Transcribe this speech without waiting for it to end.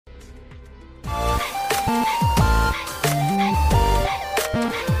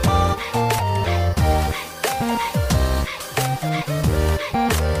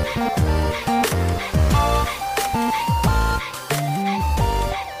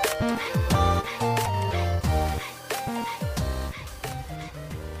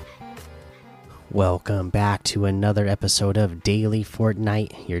Welcome back to another episode of Daily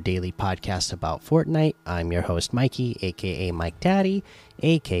Fortnite, your daily podcast about Fortnite. I'm your host, Mikey, aka Mike Daddy,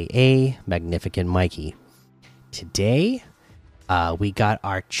 aka Magnificent Mikey. Today, we got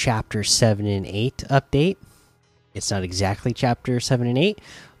our Chapter 7 and 8 update. It's not exactly Chapter 7 and 8,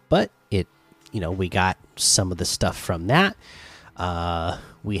 but we got some of the stuff from that.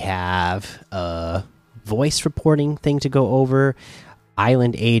 We have a voice reporting thing to go over,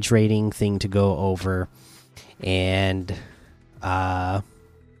 island age rating thing to go over, and a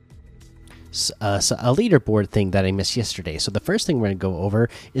leaderboard thing that I missed yesterday. So the first thing we're going to go over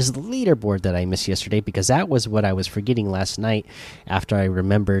is the leaderboard that I missed yesterday, because that was what I was forgetting last night after I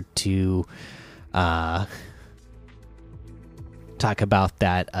remembered to talk about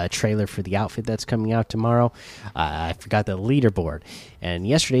that trailer for the outfit that's coming out tomorrow. I forgot the leaderboard, and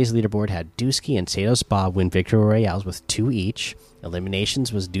yesterday's leaderboard had Dusky and Satos Bob win victory royales with 2 each.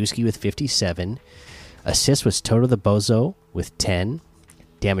 Eliminations was Dusky with 57. Assist was Toto the Bozo with 10.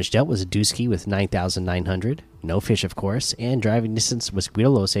 Damage dealt was Dusky with 9,900. No fish, of course. And driving distance was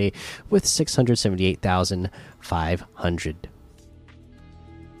Guido Lose with 678,500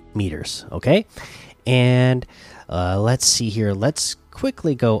 meters. Okay, and let's see here. Let's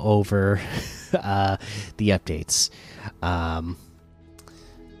quickly go over the updates.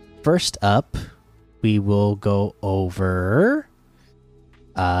 First up, we will go over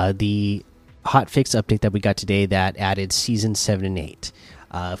the hotfix update that we got today that added season 7 and 8.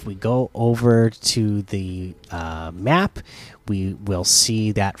 If we go over to the map, we will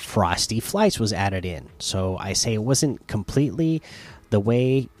see that Frosty Flights was added in. So I say it wasn't completely the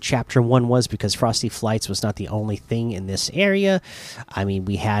way Chapter 1 was, because Frosty Flights was not the only thing in this area. I mean,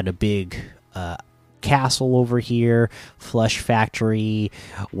 we had a big castle over here. Flush Factory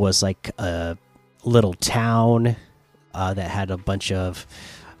was like a little town that had a bunch of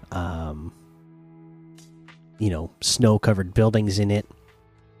snow-covered buildings in it.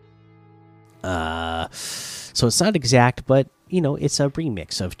 So it's not exact, but it's a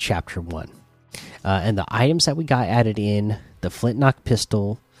remix of Chapter 1. And the items that we got added in: the flintlock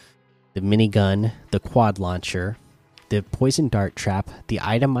pistol, the minigun, the quad launcher, the poison dart trap, the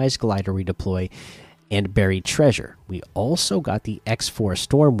itemized glider redeploy, and buried treasure. We also got the X4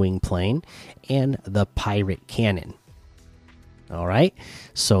 Stormwing plane and the pirate cannon. All right,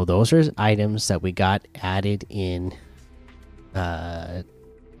 so those are items that we got added in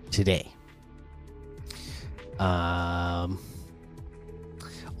today.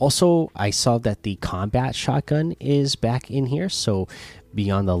 Also, I saw that the combat shotgun is back in here, so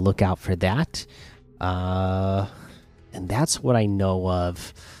be on the lookout for that. And that's what I know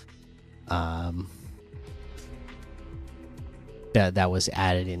of that was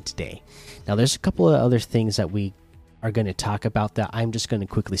added in today. Now, there's a couple of other things that we are going to talk about that I'm just going to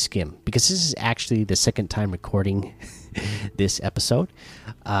quickly skim, because this is actually the second time recording this episode.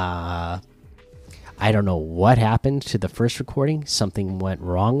 I don't know what happened to the first recording. Something went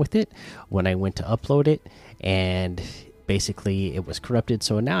wrong with it when I went to upload it, and basically it was corrupted.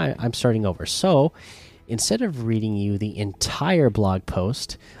 So now I'm starting over. So instead of reading you the entire blog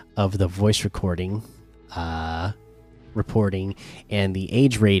post of the voice recording, reporting, and the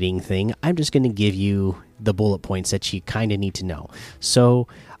age rating thing, I'm just going to give you the bullet points that you kind of need to know. So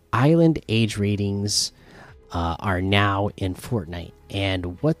island age ratings are now in Fortnite,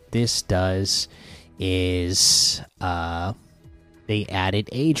 and what this does is they added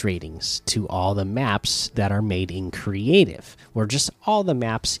age ratings to all the maps that are made in creative, or just all the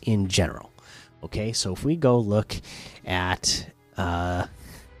maps in general. Okay, so if we go look at Battle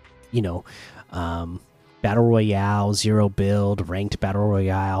Royale, Zero Build, Ranked Battle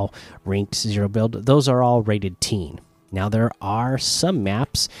Royale, Ranked Zero Build, those are all rated teen. Now there are some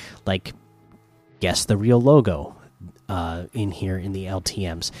maps like Guess the Real Logo in here in the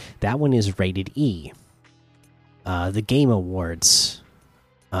LTMs. That one is rated E. The Game Awards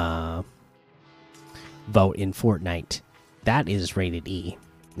vote in Fortnite, that is rated E.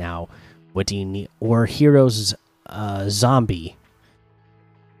 Now, what do you need? Or Heroes Zombie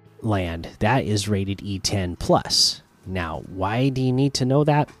Land, that is rated E10 plus. Now, why do you need to know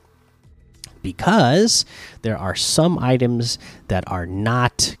that? Because there are some items that are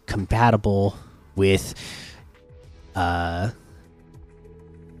not compatible with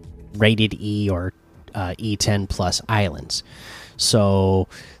rated E or E10 plus islands. So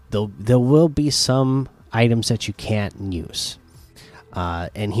there will be some items that you can't use.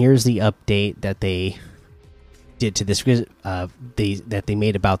 And here's the update that they did to this, because they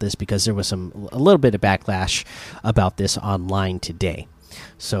made about this, because there was a little bit of backlash about this online today.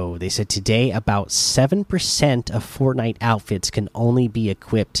 So they said today about 7% of Fortnite outfits can only be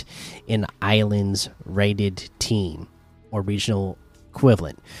equipped in Islands rated team or regional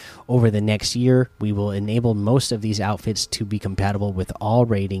equivalent. Over the next year, we will enable most of these outfits to be compatible with all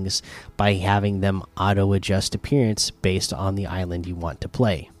ratings by having them auto adjust appearance based on the island you want to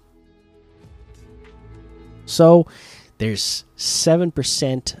play. So there's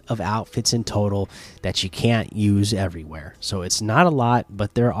 7% of outfits in total that you can't use everywhere. So it's not a lot,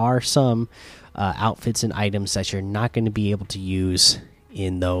 but there are some outfits and items that you're not going to be able to use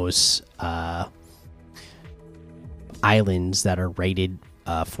in those islands that are rated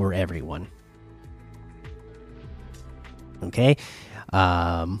for everyone. Okay,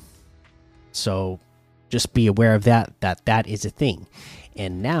 so just be aware of that is a thing.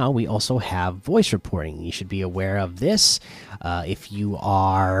 And now we also have voice reporting. You should be aware of this. If you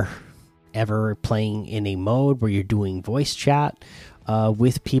are ever playing in a mode where you're doing voice chat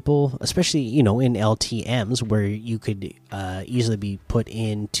with people, especially in LTMs where you could easily be put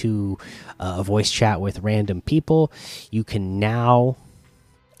into a voice chat with random people, you can now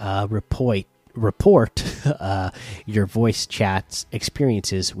report your voice chats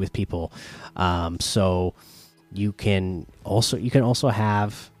experiences with people. So you can also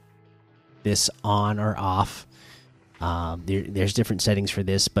have this on or off. There's different settings for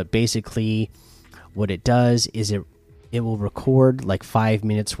this, but basically what it does is it will record like 5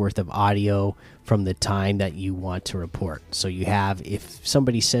 minutes worth of audio from the time that you want to report. So you have, if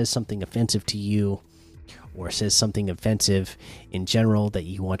somebody says something offensive to you or says something offensive in general that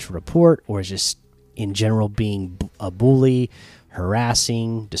you want to report, or just in general being a bully,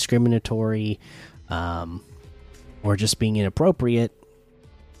 harassing, discriminatory, or just being inappropriate,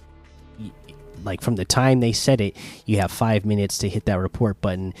 like from the time they said it, you have 5 minutes to hit that report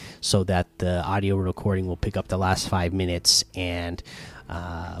button so that the audio recording will pick up the last 5 minutes, and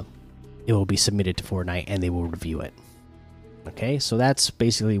it will be submitted to Fortnite and they will review it. Okay, so that's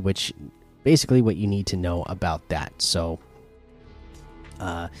basically what you need to know about that. So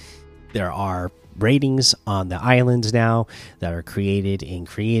there are ratings on the islands now that are created in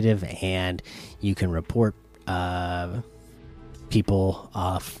creative, and you can report people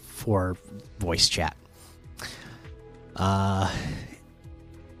for voice chat.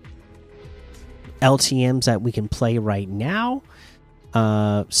 LTMs that we can play right now: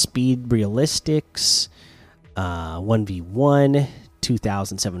 Speed Realistics, 1v1,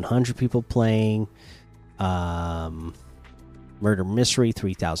 2,700 people playing. Murder Mystery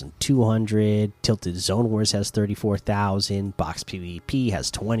 3,200. Tilted Zone Wars has 34,000. Box PvP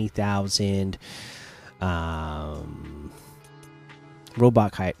has 20,000.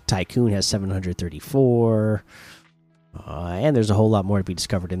 Robot Tycoon has 734. And there's a whole lot more to be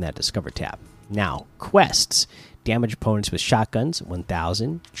discovered in that Discover tab. Now, quests: damage opponents with shotguns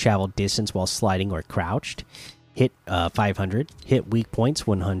 1,000. Travel distance while sliding or crouched, hit 500. Hit weak points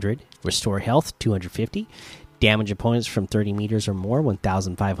 100. Restore health 250. Damage opponents from 30 meters or more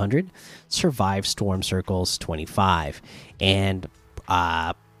 1,500. Survive storm circles 25. And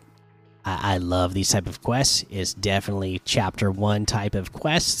I love these type of quests. It's definitely chapter 1 type of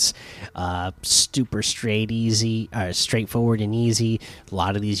quests. Super straightforward and easy. A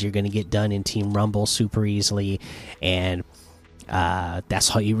lot of these you're going to get done in Team Rumble super easily, and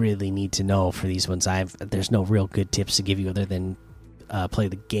that's all you really need to know for these ones. There's no real good tips to give you other than play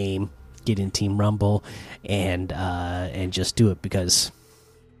the game, get in Team Rumble, and just do it, because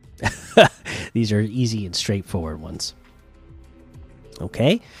these are easy and straightforward ones.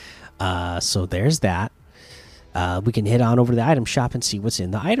 Okay. So there's that. We can head on over to the item shop and see what's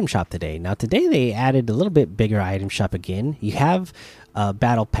in the item shop today. Now, today they added a little bit bigger item shop again. You have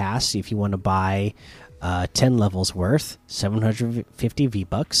Battle Pass if you want to buy 10 levels worth, 750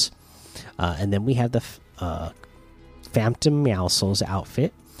 V-Bucks. And then we have the Phantom Meowscles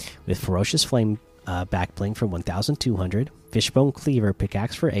outfit with Ferocious Flame back bling for 1,200. Fishbone Cleaver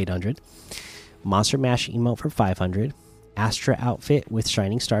pickaxe for 800. Monster Mash emote for 500. Astra outfit with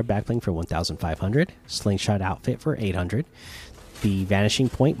Shining Star backbling for 1,500. Slingshot outfit for 800. The Vanishing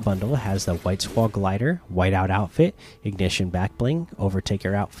Point bundle has the White Squall glider, Whiteout outfit, Ignition backbling,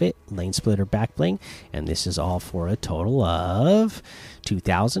 Overtaker outfit, Lane Splitter backbling, and this is all for a total of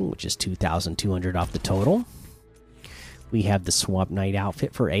 2,000, which is 2,200 off the total. We have the Swamp Knight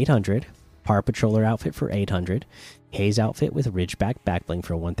outfit for 800. Power Patroller outfit for 800. Haze outfit with Ridgeback backbling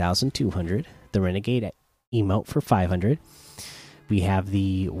for 1,200. The Renegade emote for 500. We have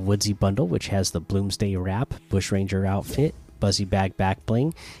the Woodsy bundle, which has the Bloomsday wrap, Bushranger outfit, Buzzy bag back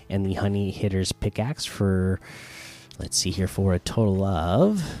bling, and the Honey Hitters pickaxe for, let's see here, for a total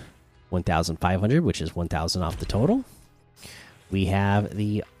of 1,500, which is 1,000 off the total. We have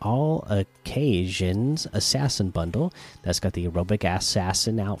the All Occasions Assassin Bundle. That's got the Aerobic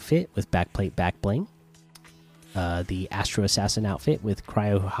Assassin outfit with backplate back bling. The Astro Assassin outfit with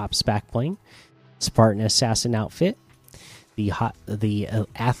Cryo Hops back bling. Spartan Assassin outfit. The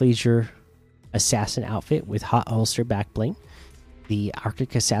Athleisure Assassin outfit with Hot Holster back bling. The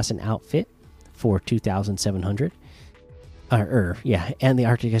Arctic Assassin outfit for 2,700. And the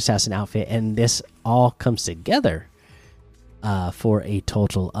Arctic Assassin outfit, and this all comes together for a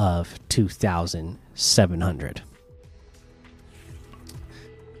total of 2,700.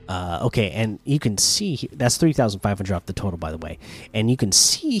 Okay, and you can see that's 3,500 off the total, by the way. And you can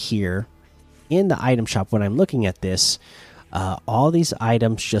see here in the item shop when I'm looking at this, all these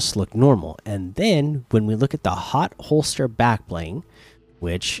items just look normal. And then when we look at the Hot Holster back bling,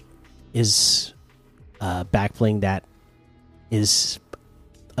 which is back bling that is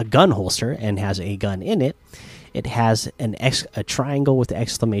a gun holster and has a gun in it, it has a triangle with the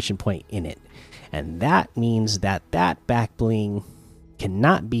exclamation point in it, and that means that back bling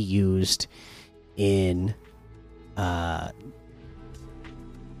cannot be used in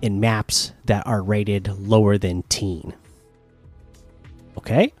maps that are rated lower than teen.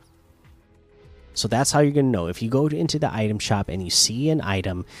 Okay, so that's how you're gonna know. If you go into the item shop and you see an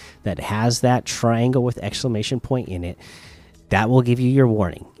item that has that triangle with exclamation point in it, that will give you your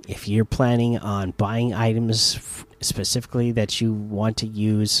warning. If you're planning on buying items specifically that you want to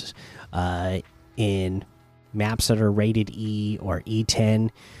use in maps that are rated E or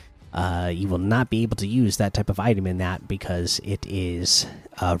E10, you will not be able to use that type of item in that because it is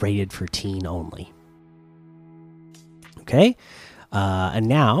rated for teen only. Okay, and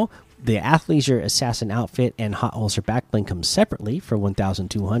now the Athleisure Assassin outfit and Hot Holster backbling come separately for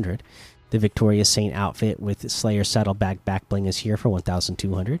 1,200. The Victorious Saint outfit with Slayer Saddleback backbling is here for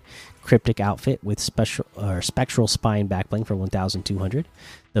 1,200. Cryptic outfit with Spectral Spine backbling for 1,200.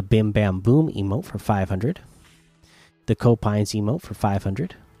 The Bim Bam Boom emote for 500. The Copines emote for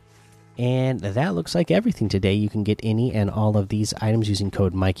 500. And that looks like everything today. You can get any and all of these items using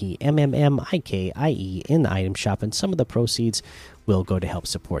code Mikey, MMMIKIE, in the item shop, and some of the proceeds will go to help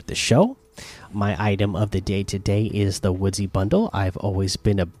support the show. My item of the day today is the Woodsy Bundle. I've always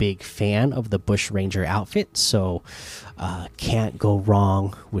been a big fan of the Bush Ranger outfit, so can't go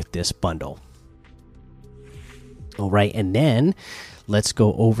wrong with this bundle. All right, and then let's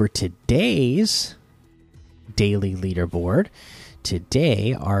go over today's daily leaderboard.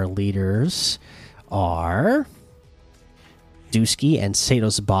 Today, our leaders are Dusky and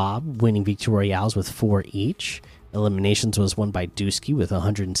Satos Bob winning Victorials with 4 each. Eliminations was won by Dusky with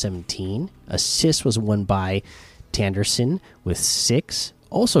 117. Assists was won by Tanderson with 6.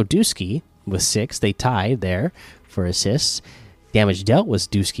 Also Dusky with 6. They tied there for assists. Damage dealt was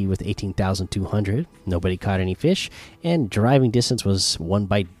Dusky with 18,200. Nobody caught any fish. And driving distance was won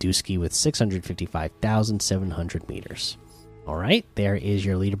by Dusky with 655,700 meters. All right, there is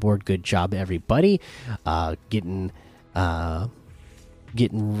your leaderboard. Good job, everybody. Getting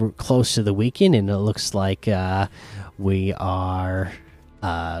close to the weekend, and it looks like we are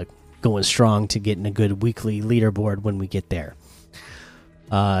going strong to getting a good weekly leaderboard when we get there.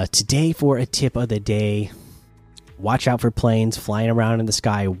 Today, for a tip of the day, watch out for planes flying around in the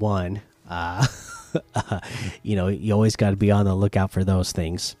sky. 1, you always got to be on the lookout for those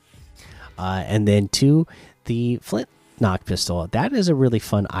things. And then 2, the flint knock pistol. That is a really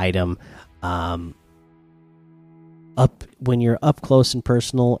fun item. When you're up close and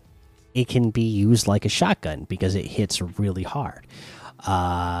personal, it can be used like a shotgun because it hits really hard.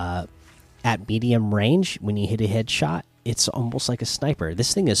 At medium range, when you hit a headshot, it's almost like a sniper.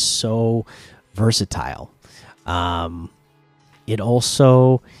 This thing is so versatile. It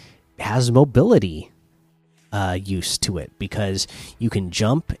also has mobility use to it because you can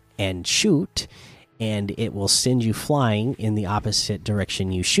jump and shoot, and it will send you flying in the opposite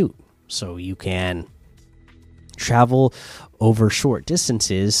direction you shoot. So you can travel over short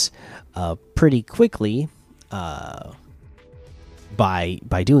distances pretty quickly by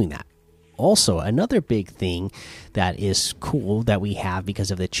doing that. Also, another big thing that is cool that we have because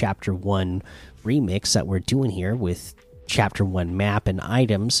of the Chapter 1 remix that we're doing here with Chapter 1 map and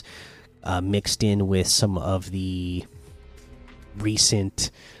items mixed in with some of the recent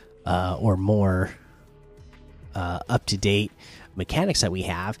or more up-to-date mechanics that we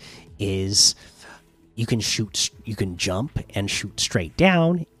have is you can jump and shoot straight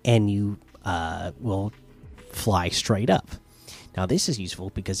down, and you will fly straight up. Now this is useful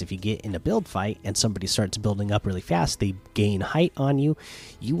because if you get in a build fight and somebody starts building up really fast, they gain height on you,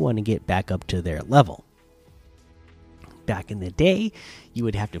 you want to get back up to their level. Back in the day, you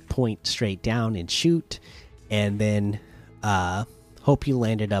would have to point straight down and shoot, and then hope you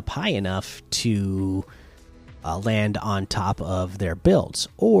landed up high enough to land on top of their builds,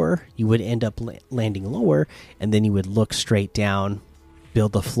 or you would end up landing lower, and then you would look straight down,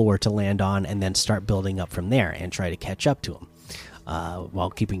 build the floor to land on, and then start building up from there and try to catch up to them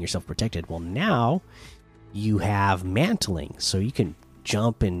while keeping yourself protected. Well, now you have mantling, so you can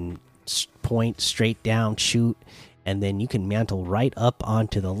jump and point straight down, shoot, and then you can mantle right up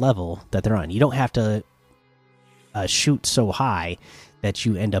onto the level that they're on. You don't have to shoot so high that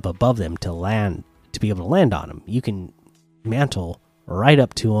you end up above them to land, to be able to land on them. You can mantle right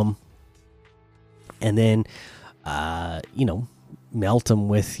up to them, and then melt them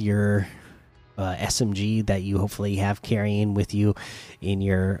with your SMG that you hopefully have carrying with you in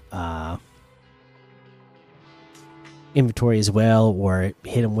your inventory as well, or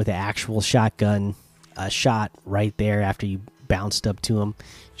hit them with an actual shotgun shot right there after you bounced up to them.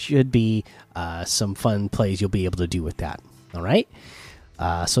 Should be some fun plays you'll be able to do with that. All right,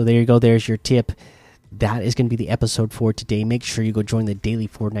 so there you go. There's your tip. That is going to be the episode for today. Make sure you go join the daily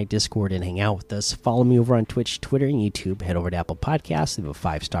Fortnite Discord and hang out with us. Follow me over on Twitch, Twitter, and YouTube. Head over to Apple Podcasts, leave a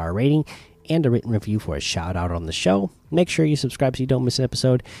 5-star rating and a written review for a shout out on the show. Make sure you subscribe so you don't miss an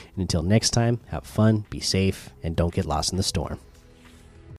episode. And until next time, have fun, be safe, and don't get lost in the storm.